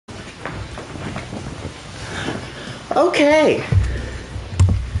Okay.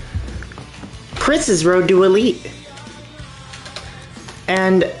 Kris's Road to Elite.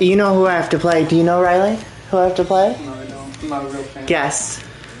 And you know who I have to play. Do you know, Riley? Who I have to play? No, I don't. I'm not a real fan. Guess.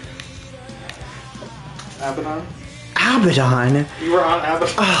 Abaddon? Abaddon? You were on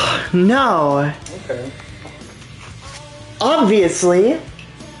Abaddon? Oh, no. Okay. Obviously.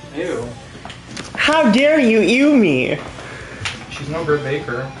 Ew. How dare you ew me? She's no Britt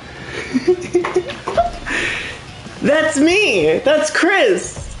Baker. That's me. That's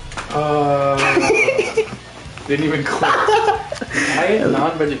Kris. Didn't even click. I am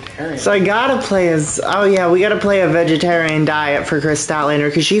non-vegetarian. So I gotta play as... Oh yeah, we gotta play a vegetarian diet for Kris Statlander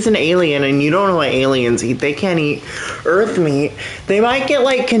because she's an alien and you don't know what aliens eat. They can't eat earth meat. They might get,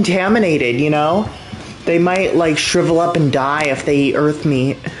 like, contaminated, you know? They might, like, shrivel up and die if they eat earth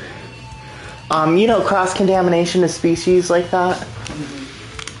meat. You know, cross-contamination of species like that?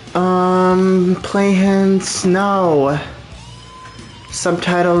 Play hints, no.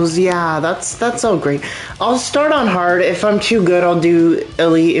 Subtitles, yeah, that's all great. I'll start on hard. If I'm too good, I'll do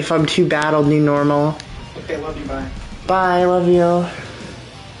elite. If I'm too bad, I'll do normal. Okay, love you, bye. Bye, love you.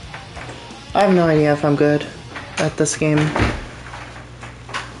 I have no idea if I'm good at this game.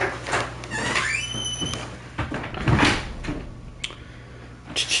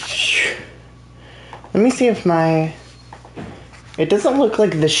 Let me see if my... It doesn't look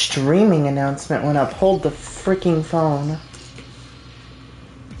like the streaming announcement went up. Hold the freaking phone.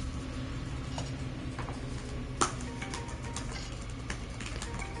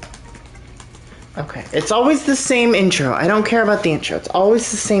 Okay, it's always the same intro. I don't care about the intro. It's always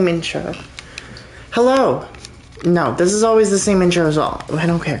the same intro. Hello. No, this is always the same intro as well. I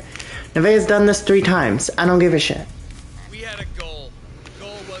don't care. Nevaeh's done this 3 times. I don't give a shit. We had a goal. The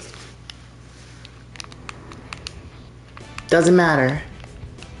goal was... Doesn't matter.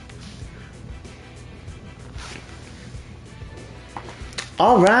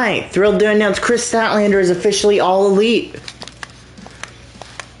 Alright, thrilled to announce Kris Statlander is officially all elite.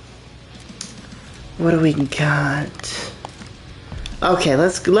 What do we got? Okay,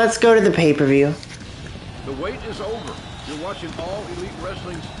 let's go to the pay-per-view. The wait is over. You're watching All Elite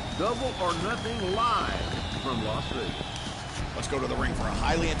Wrestling's Double or Nothing live from Las Vegas. Let's go to the ring for a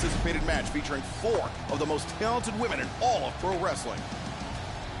highly anticipated match featuring 4 of the most talented women in all of pro wrestling.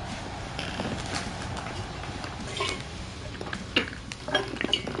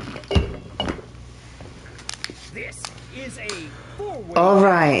 This is a four-way...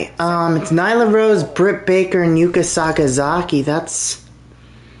 Alright, it's Nyla Rose, Britt Baker, and Yuka Sakazaki.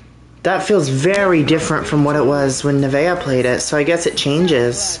 That feels very different from what it was when Nevaeh played it, so I guess it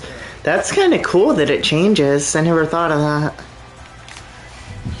changes. That's kind of cool that it changes. I never thought of that.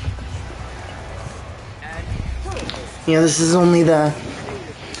 You know, this is only the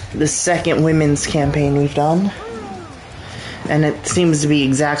second women's campaign we've done. And it seems to be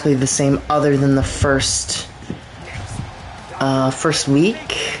exactly the same other than the first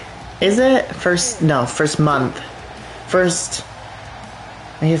week? Is it? First month.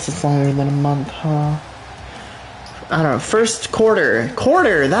 I guess it's longer than a month, huh? I don't know, first quarter.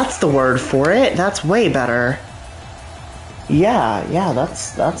 Quarter, that's the word for it. That's way better. Yeah,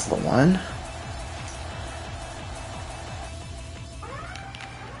 that's the one.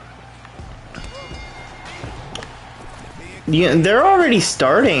 Yeah, they're already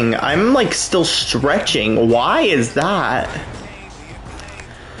starting. I'm like still stretching. Why is that?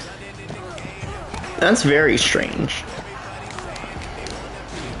 That's very strange.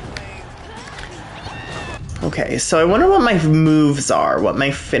 Okay, so I wonder what my moves are, what my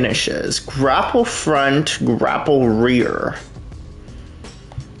finish is. Grapple front, grapple rear.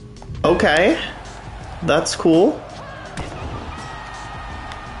 Okay, that's cool.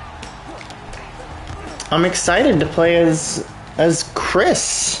 I'm excited to play as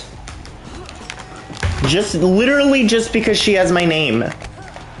Kris. Literally just because she has my name.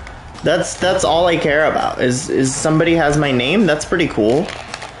 That's all I care about. Is somebody has my name? That's pretty cool.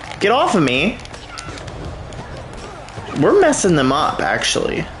 Get off of me. We're messing them up,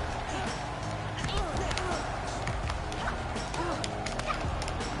 actually.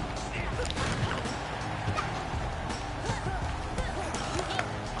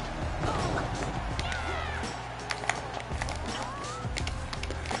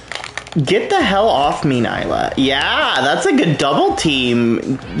 Get the hell off me, Nyla. Yeah, that's a good double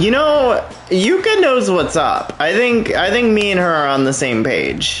team. You know, Yuka knows what's up. I think me and her are on the same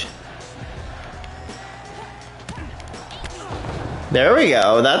page. There we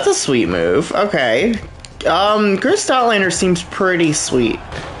go. That's a sweet move. Okay. Kris Statlander seems pretty sweet.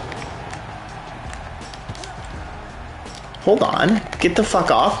 Hold on. Get the fuck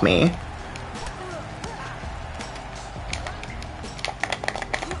off me.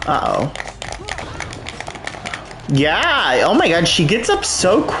 Uh-oh. Yeah! Oh my god, she gets up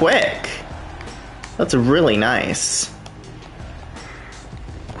so quick. That's really nice.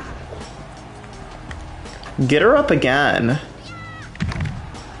 Get her up again.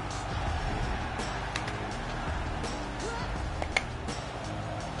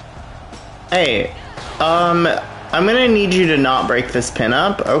 Hey, I'm gonna need you to not break this pin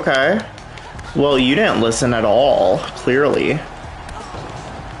up. Okay. Well, you didn't listen at all, clearly.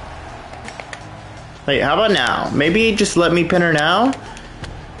 Hey, how about now? Maybe just let me pin her now?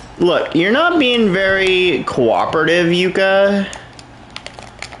 Look, you're not being very cooperative, Yuka.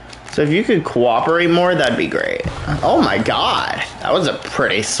 So if you could cooperate more, that'd be great. Oh my god, that was a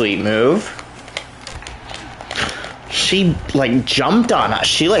pretty sweet move. She, like, jumped on us.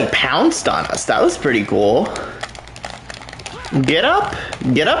 She, like, pounced on us. That was pretty cool. Get up.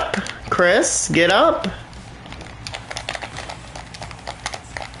 Get up, Kris. Get up.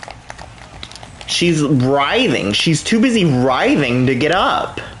 She's writhing. She's too busy writhing to get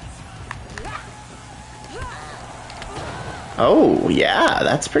up. Oh, yeah,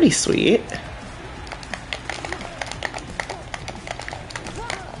 that's pretty sweet.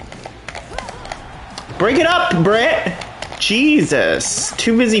 Break it up, Britt! Jesus.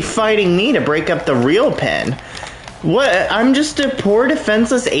 Too busy fighting me to break up the real pin. What? I'm just a poor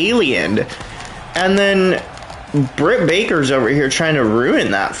defenseless alien. And then Britt Baker's over here trying to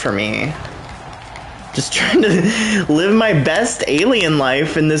ruin that for me. Just trying to live my best alien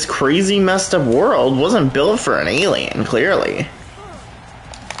life in this crazy messed up world. Wasn't built for an alien, clearly.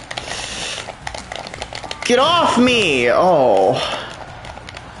 Get off me! Oh.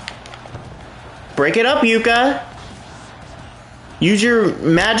 Break it up, Yuka. Use your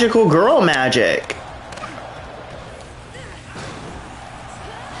magical girl magic.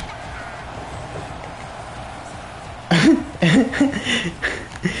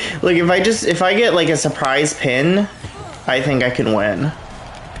 Like, if I get like a surprise pin, I think I can win.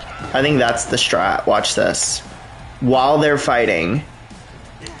 I think that's the strat. Watch this. While they're fighting.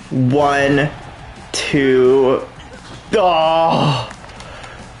 1, 2. Oh.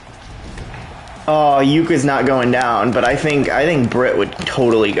 Oh, Yuka's not going down, but I think Britt would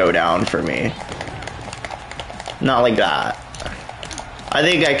totally go down for me. Not like that. I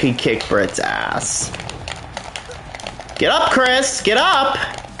think I could kick Britt's ass. Get up, Kris! Get up!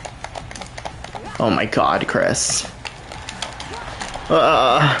 Oh my god, Kris.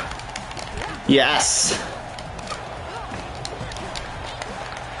 Yes.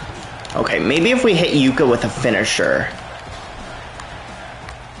 Okay, maybe if we hit Yuka with a finisher.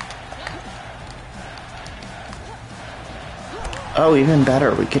 Oh, even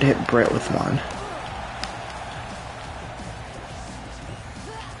better, we could hit Britt with one.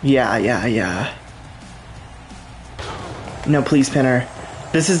 Yeah. No, please, pin her.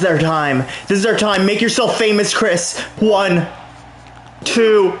 This is their time. This is our time. Make yourself famous, Kris. 1,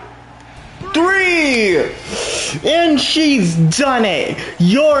 2, 3! And she's done it!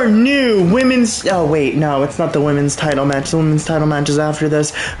 Your new women's... Oh, wait, no, it's not the women's title match. The women's title match is after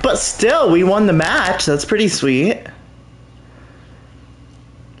this. But still, we won the match. That's pretty sweet.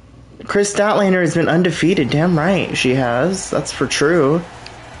 Kris Statlander has been undefeated. Damn right she has. That's for true.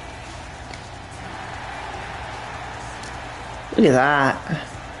 Look at that.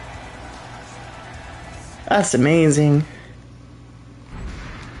 That's amazing.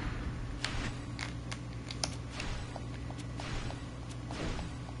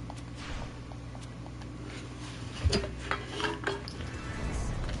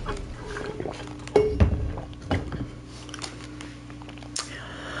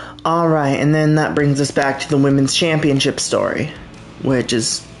 Alright, and then that brings us back to the women's championship story. Which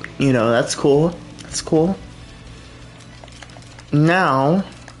is, you know, that's cool. That's cool. Now,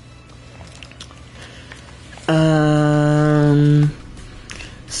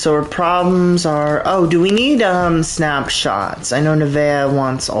 so our problems are, oh, do we need, snapshots? I know Nevaeh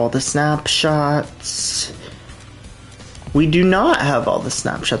wants all the snapshots. We do not have all the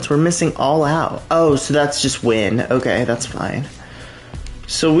snapshots. We're missing all out. Oh, so that's just win. Okay, that's fine.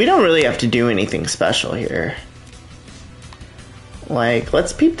 So we don't really have to do anything special here. Like,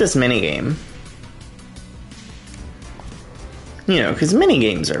 let's peep this minigame. You know, because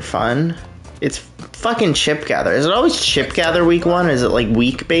minigames are fun. It's fucking chip gather. Is it always chip gather week 1, or is it like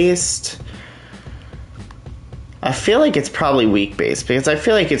week based? I feel like it's probably week based, because I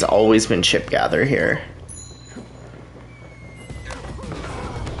feel like it's always been chip gather here.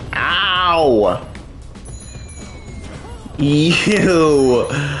 Ow! You!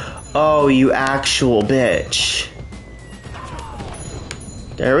 Oh, you actual bitch.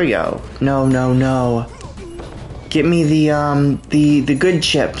 There we go. No. Get me the good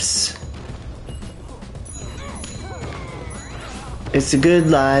chips. It's a good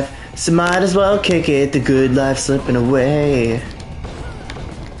life, so might as well kick it. The good life slipping away.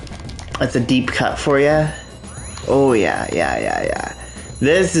 That's a deep cut for you. Oh yeah.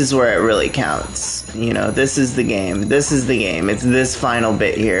 This is where it really counts. You know, this is the game. This is the game. It's this final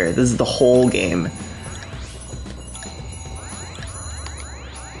bit here. This is the whole game.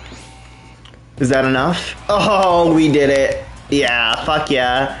 Is that enough? Oh, we did it. Yeah, fuck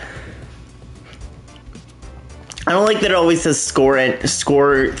yeah. I don't like that it always says score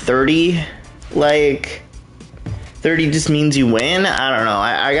 30. Like, 30 just means you win? I don't know.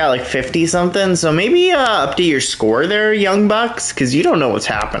 I got like 50 something, so maybe update your score there, Young Bucks, because you don't know what's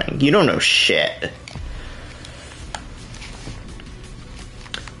happening. You don't know shit.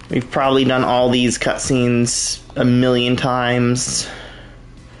 We've probably done all these cutscenes a million times.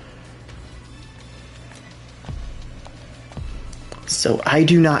 So I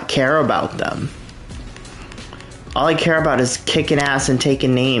do not care about them. All I care about is kicking ass and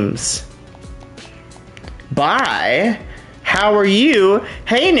taking names. Bye. How are you?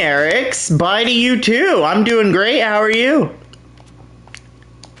 Hey, Nerix. Bye to you too. I'm doing great. How are you?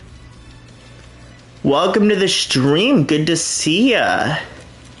 Welcome to the stream. Good to see ya.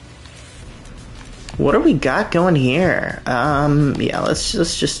 What do we got going here? Yeah, let's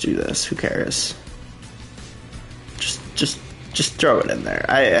just do this. Who cares? Just throw it in there.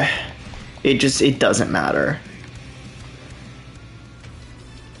 It doesn't matter.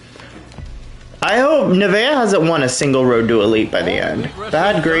 I hope Nevaeh hasn't won a single Road to Elite by the end.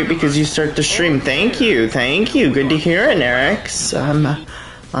 Bad, great, because you start the stream. Thank you. Good to hear it, Nerix.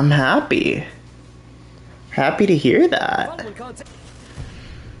 I'm happy. Happy to hear that.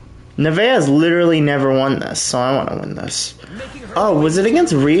 Nevaeh has literally never won this, so I want to win this. Oh, was it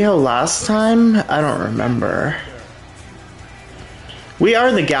against Riho last time? I don't remember. We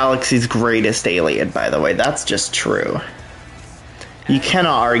are the galaxy's greatest alien, by the way. That's just true. You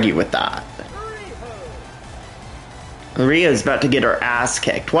cannot argue with that. Rio's about to get her ass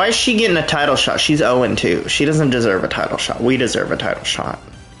kicked. Why is she getting a title shot? She's 0-2. She doesn't deserve a title shot. We deserve a title shot.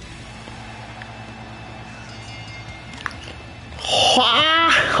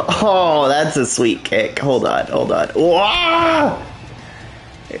 Oh, that's a sweet kick. Hold on. Wah!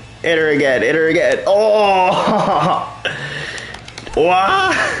 Hit her again. Oh!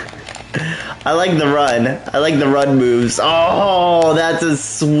 Wah! I like the run moves. Oh, that's a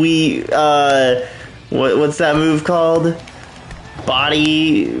sweet, what's that move called?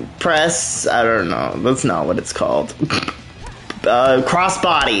 Body press? I don't know. That's not what it's called.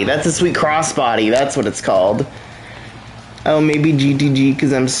 Crossbody. That's a sweet crossbody. That's what it's called. Oh, maybe GTG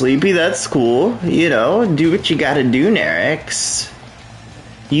because I'm sleepy. That's cool. You know, do what you gotta do, Nerix.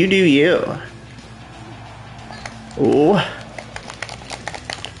 You do you. Ooh.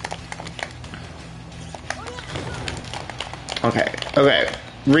 Okay.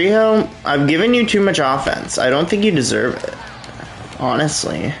 Riho, I've given you too much offense. I don't think you deserve it.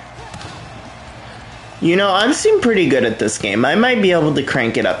 Honestly. You know, I've seen pretty good at this game. I might be able to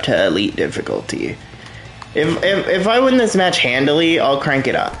crank it up to elite difficulty. If I win this match handily, I'll crank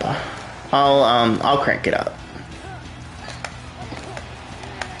it up. I'll crank it up.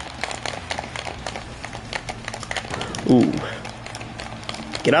 Ooh.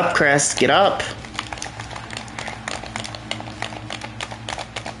 Get up, Kris. Get up.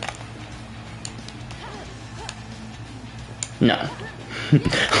 No.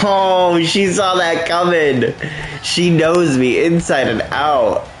 Oh, she saw that coming. She knows me inside and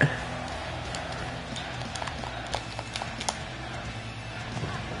out.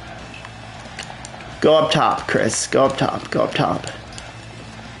 Go up top, Kris. Go up top.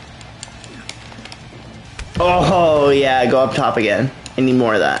 Oh, yeah, go up top again. I need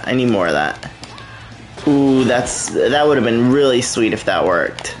more of that. Ooh, that would have been really sweet if that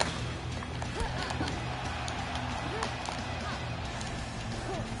worked.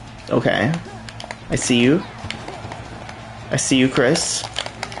 Okay. I see you, Kris.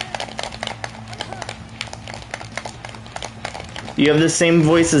 You have the same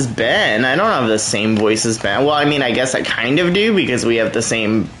voice as Ben. I don't have the same voice as Ben. Well, I mean, I guess I kind of do because we have the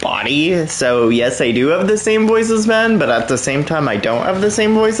same body. So, yes, I do have the same voice as Ben, but at the same time, I don't have the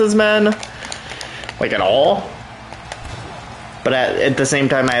same voice as Ben. Like, at all. But at the same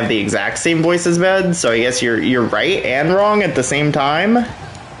time, I have the exact same voice as Ben. So, I guess you're right and wrong at the same time.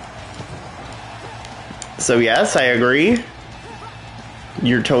 So yes, I agree.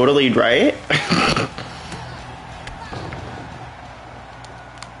 You're totally right.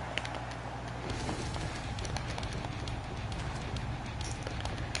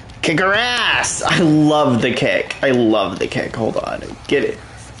 Kick her ass! I love the kick. I love the kick. Hold on. Get it.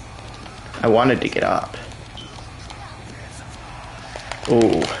 I wanted to get up.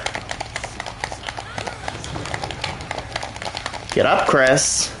 Ooh. Get up,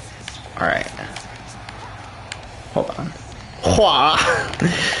 Kris. Alright. Hold on.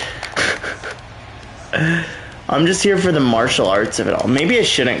 I'm just here for the martial arts of it all. Maybe I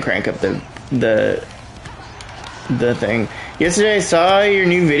shouldn't crank up the thing. Yesterday I saw your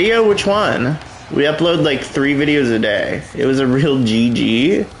new video. Which one? We upload like 3 videos a day. It was a real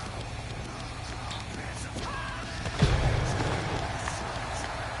GG.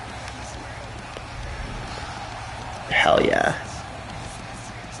 Hell yeah.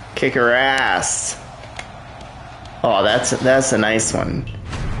 Kick her ass. Oh, that's a nice one.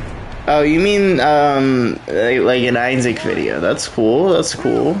 Oh, you mean like an Isaac video? That's cool. That's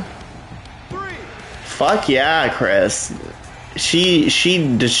cool. Fuck yeah, Kris.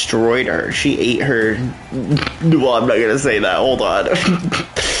 She destroyed her. She ate her. Well, I'm not gonna say that. Hold on.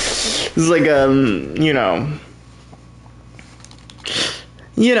 It's like you know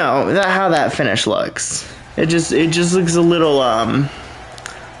how that finish looks. It just looks a little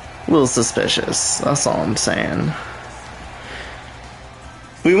suspicious. That's all I'm saying.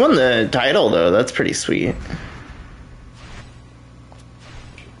 We won the title though. That's pretty sweet.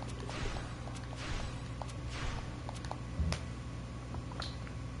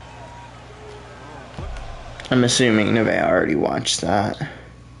 I'm assuming Nevaeh already watched that.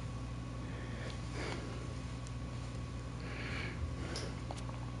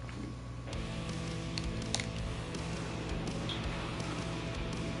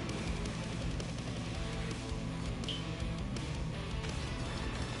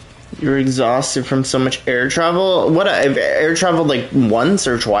 You're exhausted from so much air travel? What, I've air traveled like once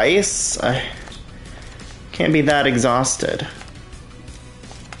or twice? I can't be that exhausted.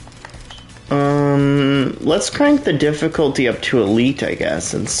 Let's crank the difficulty up to elite, I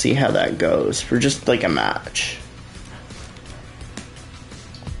guess, and see how that goes for just like a match.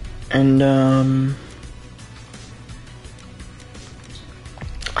 And I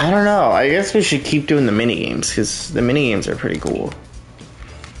don't know. I guess we should keep doing the mini games because the mini games are pretty cool.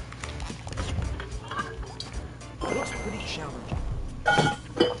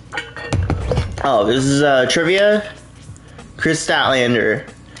 Oh, this is trivia. Kris Statlander.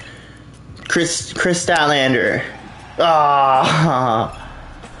 Kris Statlander. Ah,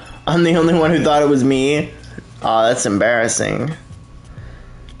 I'm the only one who thought it was me. Oh, that's embarrassing.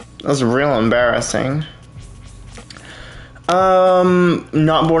 That's real embarrassing.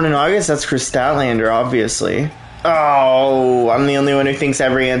 Not born in August. That's Kris Statlander, obviously. Oh, I'm the only one who thinks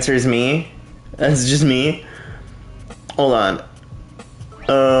every answer is me. That's just me. Hold on.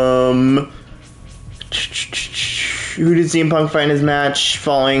 Who did CM Punk find his match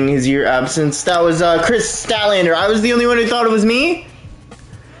following his year absence? That was Kris Statlander. I was the only one who thought it was me?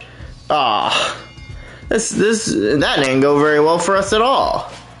 Ah, that didn't go very well for us at all.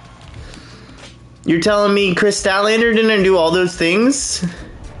 You're telling me Kris Statlander didn't do all those things?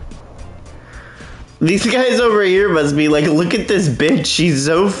 These guys over here must be like, look at this bitch. She's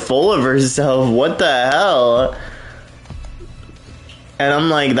so full of herself. What the hell? And I'm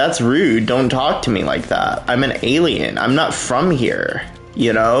like, that's rude. Don't talk to me like that. I'm an alien. I'm not from here.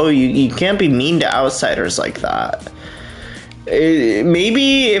 You know, you can't be mean to outsiders like that.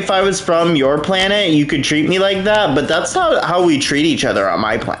 Maybe if I was from your planet, you could treat me like that, but that's not how we treat each other on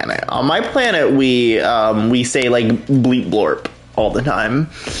my planet. On my planet, we say like bleep blorp all the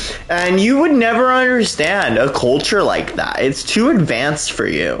time. And you would never understand a culture like that. It's too advanced for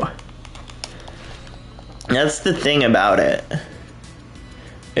you. That's the thing about it.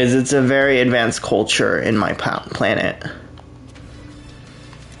 Is it's a very advanced culture in my planet.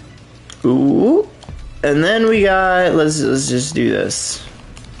 Ooh. And then we got, let's just do this.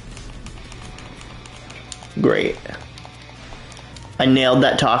 Great. I nailed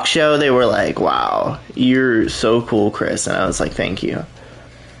that talk show. They were like, wow, you're so cool, Kris. And I was like, thank you.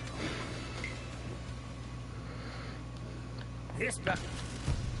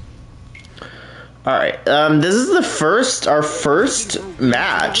 Alright, this is our first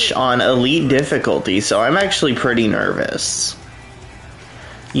match on elite difficulty, so I'm actually pretty nervous.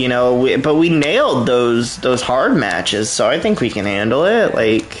 You know, but we nailed those hard matches, so I think we can handle it.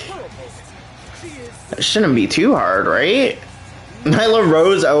 Like, it shouldn't be too hard, right? Nyla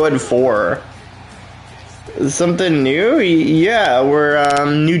Rose 0-4. Something new? Yeah, we're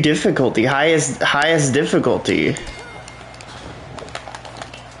new difficulty, highest difficulty.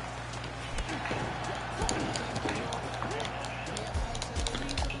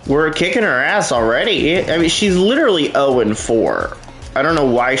 We're kicking her ass already. I mean, she's literally 0-4. I don't know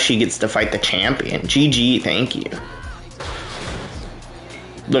why she gets to fight the champion. GG, thank you.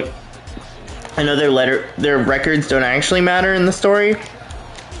 Look, I know their records don't actually matter in the story,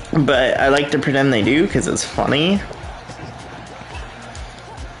 but I like to pretend they do because it's funny.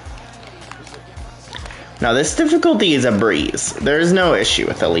 Now this difficulty is a breeze. There's no issue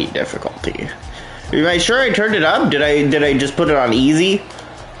with elite difficulty. Am I sure I turned it up? Did I just put it on easy?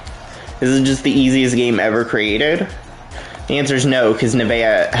 Is it just the easiest game ever created? The answer is no, because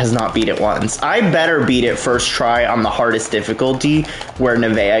Nevaeh has not beat it once. I better beat it first try on the hardest difficulty, where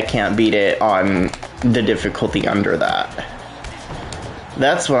Nevaeh can't beat it on the difficulty under that.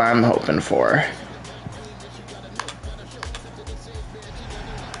 That's what I'm hoping for.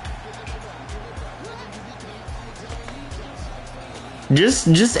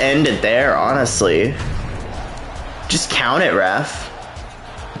 Just end it there, honestly. Just count it, ref.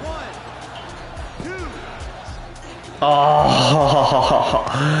 Oh,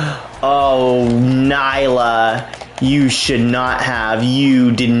 Nyla, you should not have.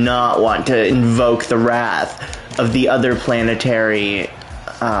 You did not want to invoke the wrath of the other planetary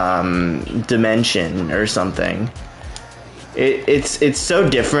dimension or something. It's so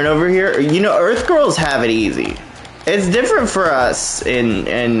different over here. You know, Earth girls have it easy. It's different for us in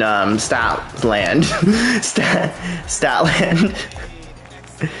Statland. Statland.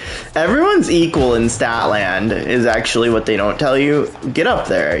 Everyone's equal in Statland is actually what they don't tell you. Get up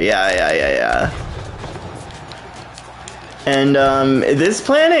there. Yeah. And this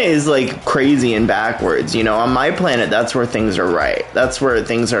planet is like crazy and backwards. You know, on my planet, that's where things are right. That's where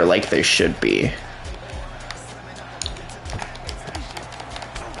things are like they should be.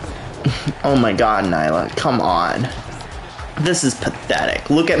 Oh my god, Nyla, come on. This is pathetic.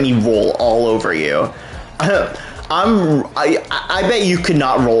 Look at me roll all over you. I bet you could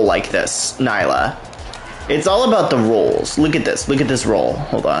not roll like this, Nyla. It's all about the rolls. Look at this roll.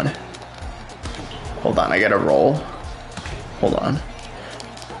 Hold on, I gotta roll. Hold on.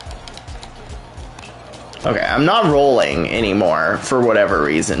 Okay, I'm not rolling anymore for whatever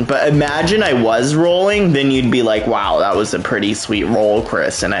reason, but imagine I was rolling, then you'd be like, wow, that was a pretty sweet roll,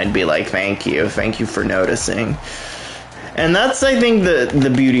 Kris, and I'd be like, thank you for noticing. And that's, I think,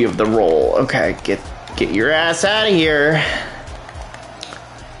 the beauty of the roll. Okay, get your ass out of here.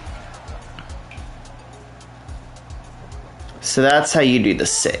 So that's how you do the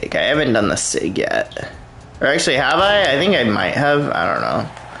SIG. I haven't done the SIG yet. Or actually, have I? I think I might have. I don't know.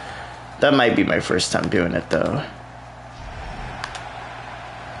 That might be my first time doing it, though.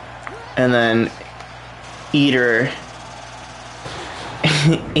 And then eat her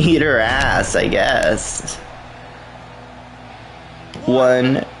ass, I guess.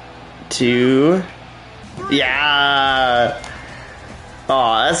 1, 2. Yeah.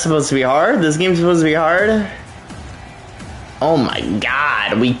 Oh, that's supposed to be hard? This game's supposed to be hard? Oh my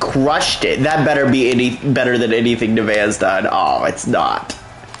god, we crushed it. That better be better than anything Nevaeh's done. Oh, it's not.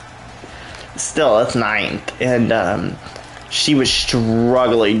 Still, that's 9th, and she was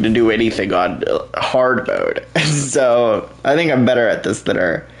struggling to do anything on hard mode. So I think I'm better at this than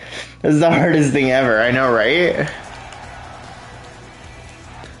her. This is the hardest thing ever. I know, right?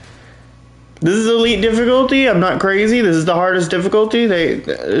 This is elite difficulty. I'm not crazy. This is the hardest difficulty.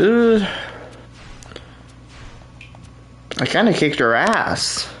 I kind of kicked her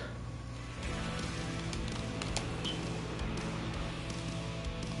ass.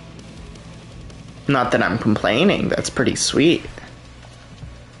 Not that I'm complaining, that's pretty sweet.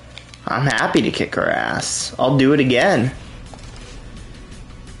 I'm happy to kick her ass. I'll do it again.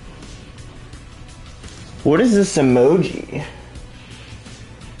 What is this emoji?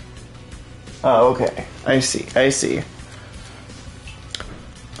 Oh, okay. I see.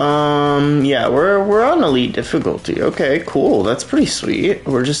 Yeah, we're on elite difficulty. Okay, cool. That's pretty sweet.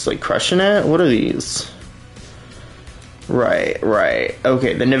 We're just like crushing it. What are these? Right.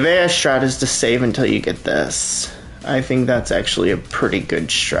 Okay, the Nevaeh strat is to save until you get this. I think that's actually a pretty good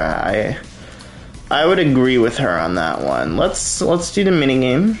strat. I would agree with her on that one. Let's do the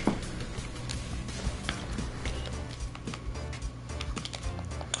minigame.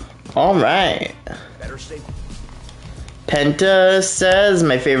 Alright. Penta says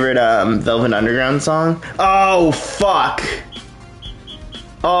my favorite Velvet Underground song. Oh, fuck.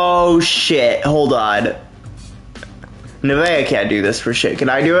 Oh, shit. Hold on. Nevaeh can't do this for shit. Can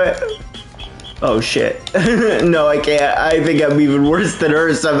I do it? Oh, shit. No, I can't. I think I'm even worse than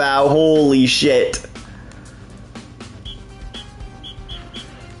her somehow. Holy shit.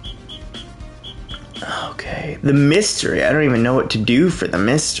 Okay. The mystery. I don't even know what to do for the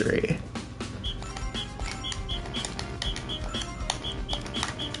mystery.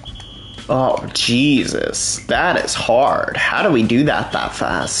 Oh, Jesus. That is hard. How do we do that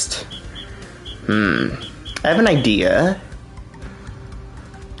fast? I have an idea.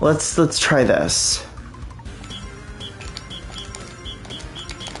 Let's try this.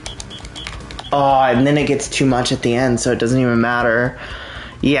 Oh, and then it gets too much at the end, so it doesn't even matter.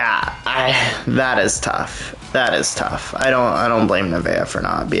 Yeah, that is tough. That is tough. I don't blame Nevaeh for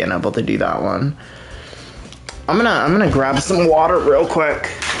not being able to do that one. I'm gonna grab some water real quick.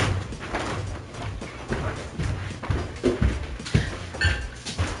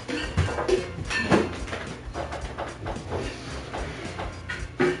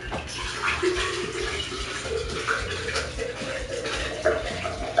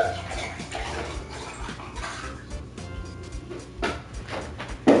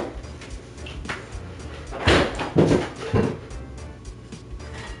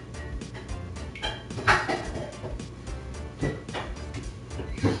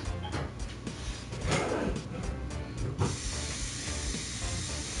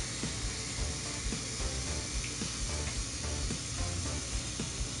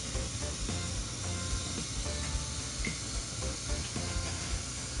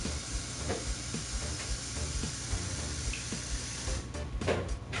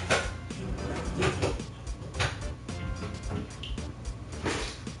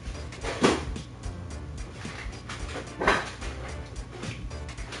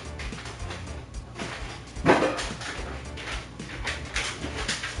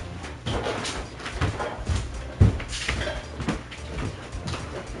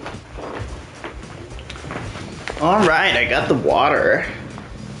 Alright, I got the water.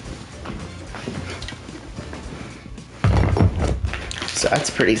 So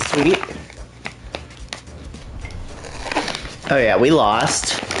that's pretty sweet. Oh yeah, we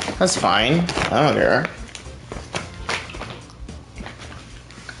lost. That's fine. I don't care.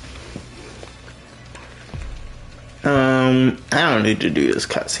 I don't need to do this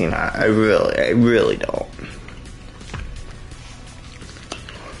cutscene. I really don't.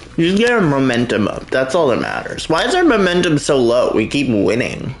 Just get our momentum up. That's all that matters. Why is our momentum so low? We keep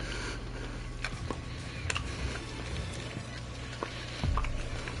winning.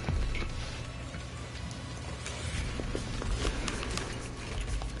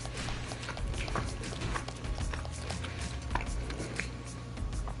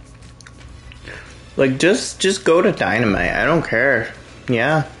 Like, just go to Dynamite. I don't care.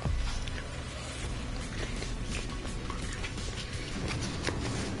 Yeah.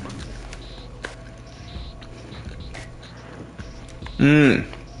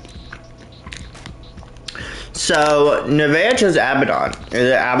 So, Nevaeh chose Abaddon.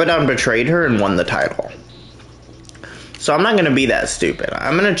 Abaddon betrayed her and won the title. So I'm not going to be that stupid.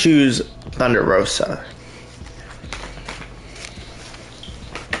 I'm going to choose Thunder Rosa.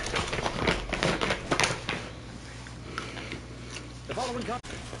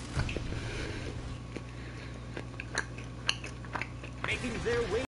 Making their way